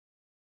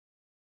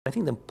I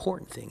think the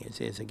important thing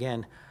is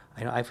again,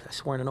 I know I've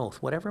sworn an oath.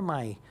 Whatever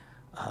my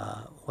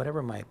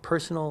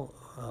personal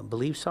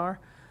beliefs are,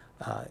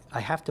 I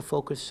have to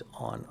focus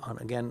on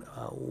again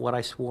what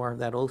I swore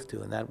that oath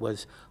to, and that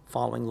was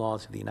following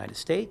laws of the United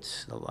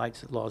States, the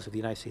laws of the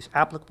United States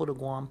applicable to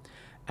Guam,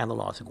 and the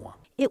laws of Guam.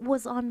 It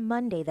was on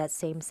Monday that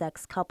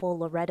same-sex couple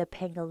Loretta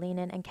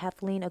Pangilinan and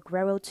Kathleen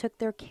Aguero took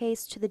their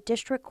case to the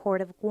District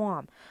Court of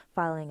Guam,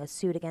 filing a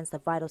suit against the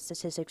Vital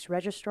Statistics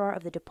Registrar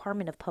of the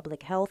Department of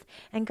Public Health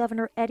and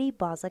Governor Eddie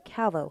Baza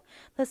Calvo.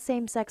 The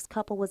same-sex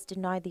couple was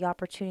denied the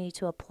opportunity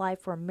to apply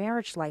for a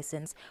marriage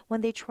license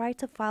when they tried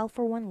to file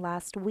for one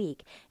last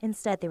week.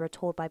 Instead, they were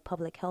told by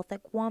Public Health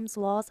that Guam's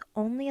laws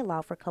only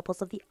allow for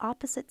couples of the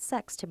opposite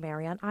sex to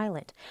marry on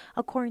island.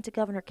 According to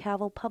Governor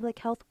Calvo, Public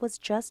Health was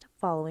just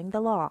following the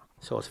law.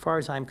 So as far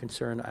as I'm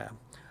concerned,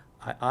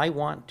 I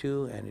want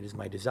to, and it is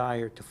my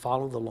desire, to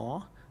follow the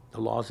law,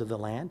 the laws of the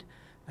land,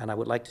 and I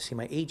would like to see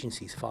my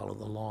agencies follow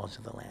the laws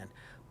of the land.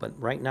 But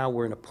right now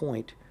we're in a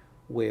point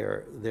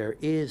where there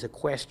is a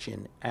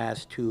question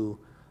as to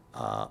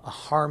a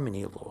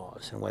harmony of the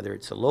laws, and whether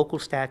it's the local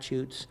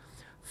statutes,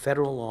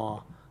 federal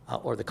law,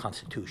 or the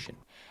Constitution.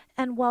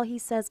 And while he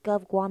says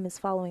GovGuam is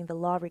following the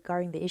law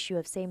regarding the issue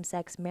of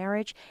same-sex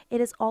marriage, it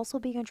is also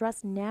being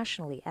addressed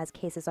nationally as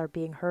cases are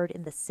being heard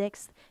in the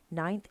 6th,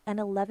 9th, and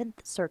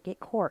 11th Circuit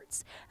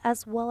Courts,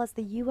 as well as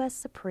the U.S.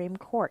 Supreme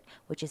Court,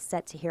 which is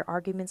set to hear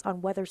arguments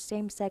on whether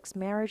same-sex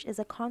marriage is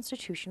a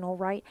constitutional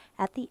right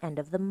at the end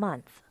of the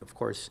month. Of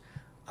course,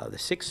 the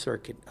Sixth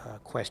Circuit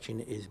question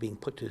is being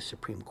put to the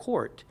Supreme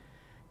Court,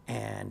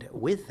 and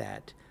with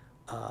that,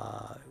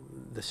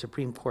 the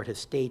Supreme Court has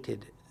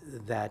stated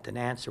that an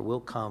answer will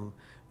come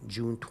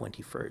June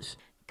 21st.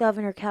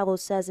 Governor Calvo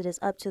says it is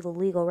up to the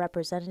legal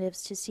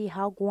representatives to see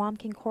how Guam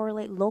can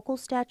correlate local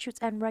statutes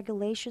and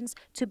regulations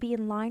to be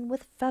in line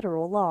with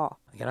federal law.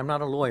 Again, I'm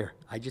not a lawyer.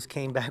 I just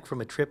came back from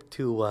a trip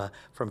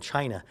from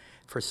China.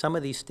 For some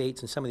of these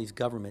states and some of these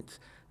governments,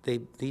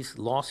 these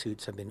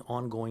lawsuits have been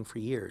ongoing for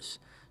years.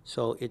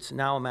 So it's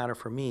now a matter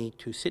for me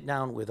to sit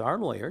down with our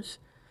lawyers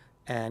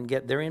and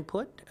get their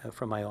input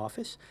from my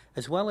office,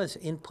 as well as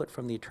input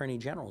from the Attorney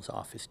General's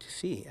office to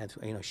see, as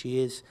you know, she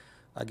is,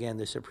 again,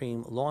 the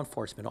supreme law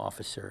enforcement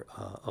officer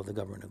of the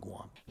government of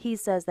Guam. He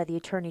says that the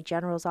Attorney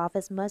General's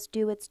office must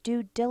do its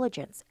due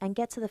diligence and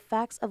get to the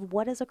facts of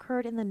what has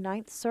occurred in the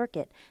Ninth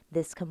Circuit,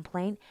 this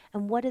complaint,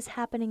 and what is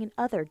happening in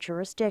other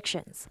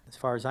jurisdictions. As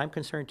far as I'm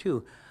concerned,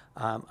 too,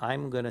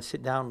 I'm going to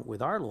sit down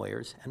with our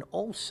lawyers and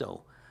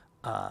also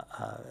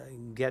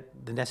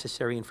get the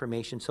necessary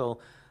information so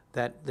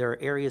that there are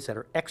areas that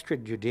are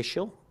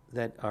extrajudicial,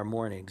 that are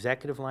more an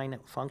executive line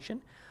function,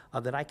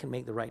 that I can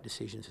make the right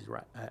decisions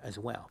as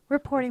well.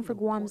 Reporting for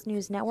Guam's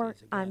News Network,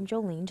 I'm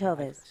Jolene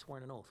Toves. I've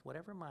sworn an oath.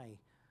 Whatever my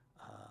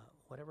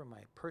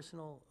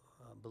personal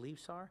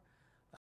beliefs are,